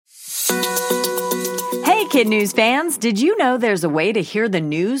Kid News fans, did you know there's a way to hear the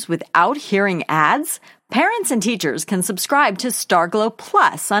news without hearing ads? Parents and teachers can subscribe to Starglow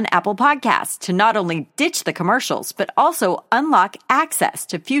Plus on Apple Podcasts to not only ditch the commercials, but also unlock access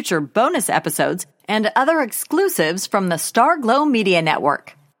to future bonus episodes and other exclusives from the Starglow Media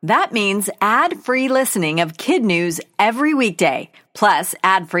Network. That means ad-free listening of Kid News every weekday, plus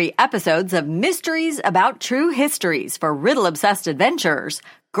ad-free episodes of Mysteries About True Histories for riddle-obsessed adventurers,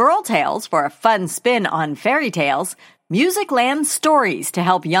 Girl Tales for a fun spin on fairy tales, Musicland Stories to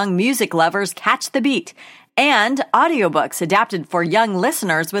help young music lovers catch the beat, and audiobooks adapted for young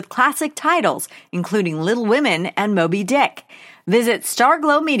listeners with classic titles, including Little Women and Moby Dick. Visit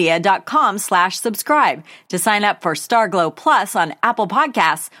starglowmedia.com/subscribe to sign up for Starglow Plus on Apple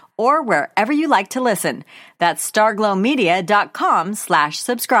Podcasts or wherever you like to listen. That's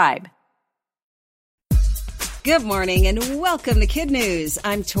starglowmedia.com/subscribe. Good morning and welcome to Kid News.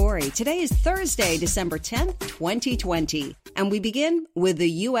 I'm Tori. Today is Thursday, December 10th, 2020. And we begin with the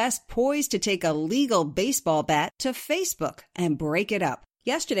U.S. poised to take a legal baseball bat to Facebook and break it up.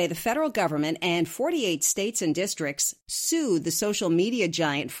 Yesterday, the federal government and 48 states and districts sued the social media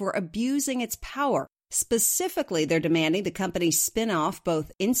giant for abusing its power. Specifically, they're demanding the company spin off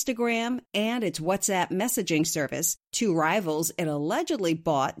both Instagram and its WhatsApp messaging service, two rivals it allegedly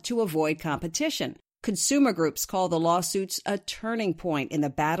bought to avoid competition. Consumer groups call the lawsuits a turning point in the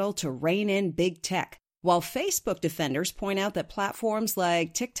battle to rein in big tech, while Facebook defenders point out that platforms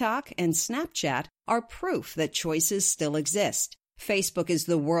like TikTok and Snapchat are proof that choices still exist. Facebook is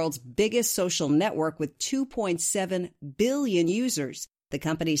the world's biggest social network with 2.7 billion users. The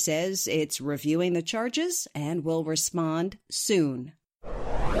company says it's reviewing the charges and will respond soon.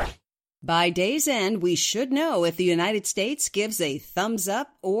 By day's end, we should know if the United States gives a thumbs up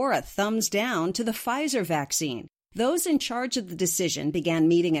or a thumbs down to the Pfizer vaccine. Those in charge of the decision began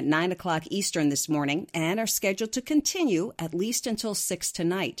meeting at 9 o'clock Eastern this morning and are scheduled to continue at least until 6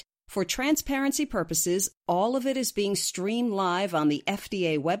 tonight. For transparency purposes, all of it is being streamed live on the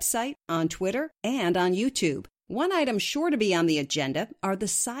FDA website, on Twitter, and on YouTube. One item sure to be on the agenda are the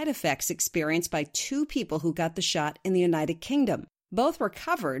side effects experienced by two people who got the shot in the United Kingdom. Both were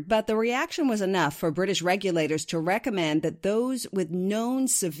covered, but the reaction was enough for British regulators to recommend that those with known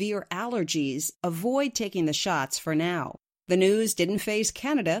severe allergies avoid taking the shots for now. The news didn't faze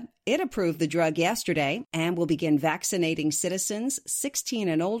Canada. It approved the drug yesterday and will begin vaccinating citizens 16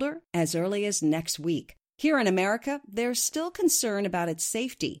 and older as early as next week. Here in America, there's still concern about its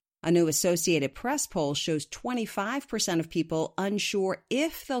safety. A new Associated Press poll shows 25% of people unsure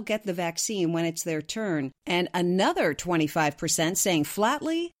if they'll get the vaccine when it's their turn, and another 25% saying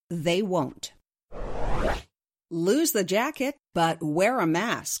flatly they won't. Lose the jacket, but wear a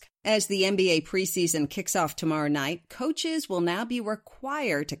mask. As the NBA preseason kicks off tomorrow night, coaches will now be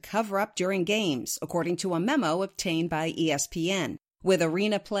required to cover up during games, according to a memo obtained by ESPN. With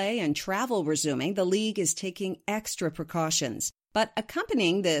arena play and travel resuming, the league is taking extra precautions. But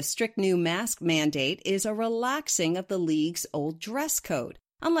accompanying the strict new mask mandate is a relaxing of the league's old dress code.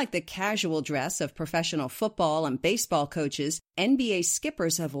 Unlike the casual dress of professional football and baseball coaches, NBA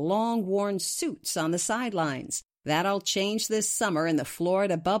skippers have long worn suits on the sidelines. That'll change this summer in the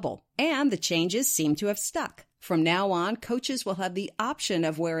Florida bubble, and the changes seem to have stuck. From now on, coaches will have the option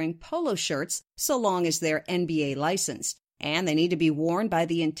of wearing polo shirts so long as they're NBA licensed, and they need to be worn by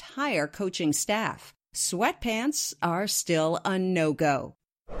the entire coaching staff. Sweatpants are still a no-go.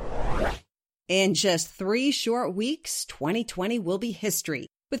 In just 3 short weeks, 2020 will be history.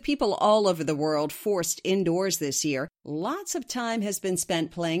 With people all over the world forced indoors this year, lots of time has been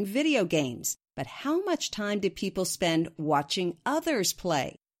spent playing video games. But how much time did people spend watching others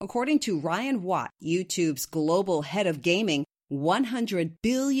play? According to Ryan Watt, YouTube's global head of gaming, 100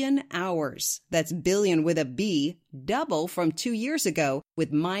 billion hours. That's billion with a B, double from 2 years ago,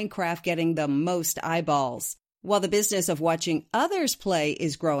 with Minecraft getting the most eyeballs. While the business of watching others play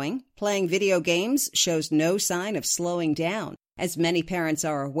is growing, playing video games shows no sign of slowing down. As many parents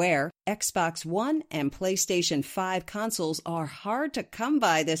are aware, Xbox One and PlayStation 5 consoles are hard to come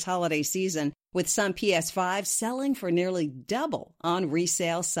by this holiday season, with some PS5 selling for nearly double on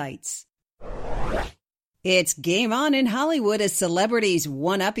resale sites. It's game on in Hollywood as celebrities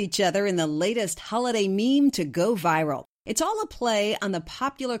one-up each other in the latest holiday meme to go viral. It's all a play on the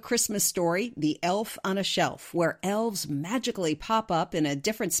popular Christmas story, The Elf on a Shelf, where elves magically pop up in a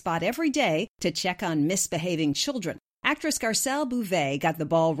different spot every day to check on misbehaving children. Actress Garcelle Beauvais got the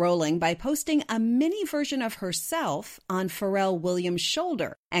ball rolling by posting a mini version of herself on Pharrell Williams'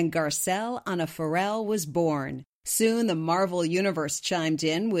 shoulder, and Garcelle on a Pharrell was born. Soon, the Marvel Universe chimed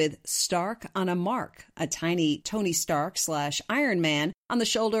in with Stark on a Mark, a tiny Tony Stark / Iron Man on the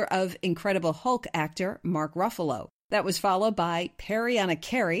shoulder of Incredible Hulk actor Mark Ruffalo. That was followed by Perry on a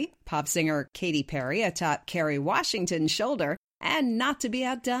Carrie, pop singer Katy Perry atop Kerry Washington's shoulder. And not to be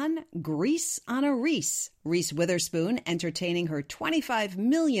outdone, Grease on a Reese. Reese Witherspoon entertaining her 25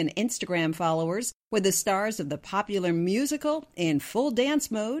 million Instagram followers with the stars of the popular musical in full dance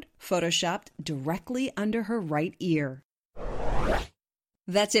mode, photoshopped directly under her right ear.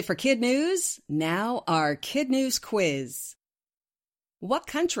 That's it for Kid News. Now our Kid News quiz. What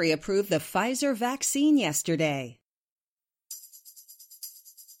country approved the Pfizer vaccine yesterday?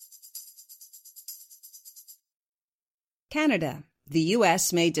 Canada. The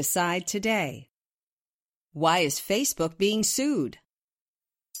U.S. may decide today. Why is Facebook being sued?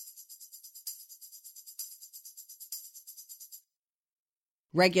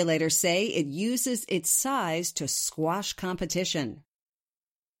 Regulators say it uses its size to squash competition.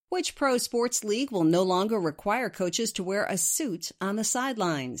 Which pro sports league will no longer require coaches to wear a suit on the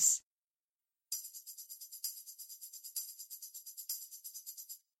sidelines?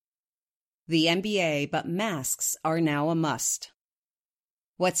 The NBA, but masks are now a must.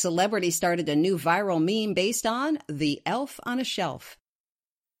 What celebrity started a new viral meme based on the elf on a shelf?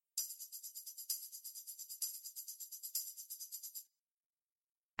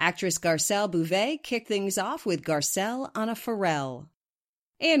 Actress Garcelle Bouvet kicked things off with Garcelle on a Pharrell.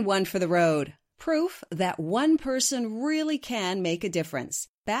 And one for the road. Proof that one person really can make a difference.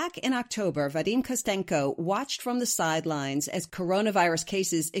 Back in October, Vadim Kostenko watched from the sidelines as coronavirus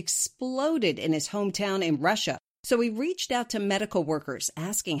cases exploded in his hometown in Russia. So he reached out to medical workers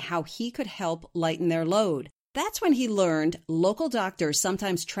asking how he could help lighten their load. That's when he learned local doctors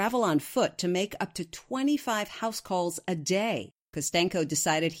sometimes travel on foot to make up to 25 house calls a day. Kostenko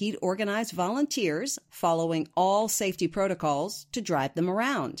decided he'd organize volunteers following all safety protocols to drive them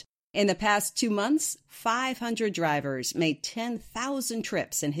around. In the past 2 months, 500 drivers made 10,000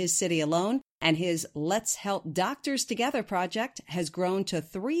 trips in his city alone, and his Let's Help Doctors Together project has grown to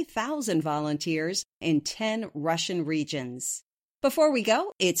 3,000 volunteers in 10 Russian regions. Before we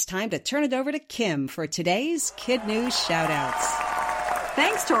go, it's time to turn it over to Kim for today's Kid News Shoutouts.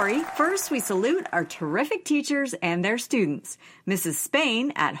 Thanks, Tori. First, we salute our terrific teachers and their students. Mrs.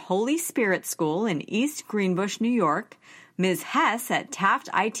 Spain at Holy Spirit School in East Greenbush, New York, Ms. Hess at Taft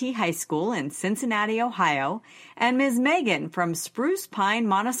IT High School in Cincinnati, Ohio, and Ms. Megan from Spruce Pine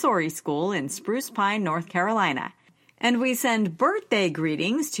Montessori School in Spruce Pine, North Carolina. And we send birthday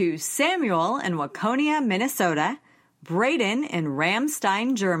greetings to Samuel in Waconia, Minnesota, Braden in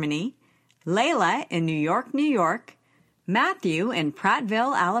Ramstein, Germany, Layla in New York, New York, Matthew in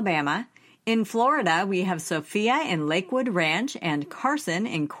Prattville, Alabama. In Florida, we have Sophia in Lakewood Ranch and Carson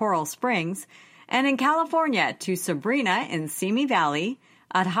in Coral Springs. And in California, to Sabrina in Simi Valley,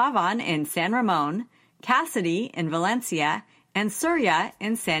 Adhavan in San Ramon, Cassidy in Valencia, and Surya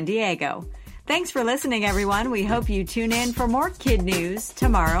in San Diego. Thanks for listening, everyone. We hope you tune in for more Kid News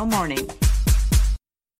tomorrow morning.